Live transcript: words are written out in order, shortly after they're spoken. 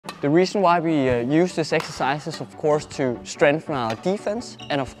The reason why we use this exercise is of course to strengthen our defense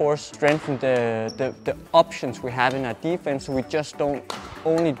and of course strengthen the options we have in our defense. So we just don't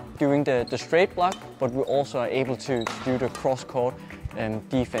only doing the straight block, but we also are able to do the cross-court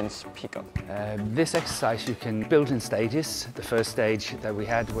defense pickup. This exercise you can build in stages. The first stage that we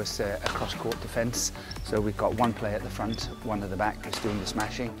had was a cross-court defense. So we've got one player at the front, one at the back who's doing the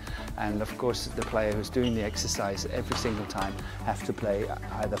smashing. And of course the player who's doing the exercise every single time have to play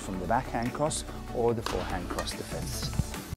either from the backhand cross or the forehand cross defense.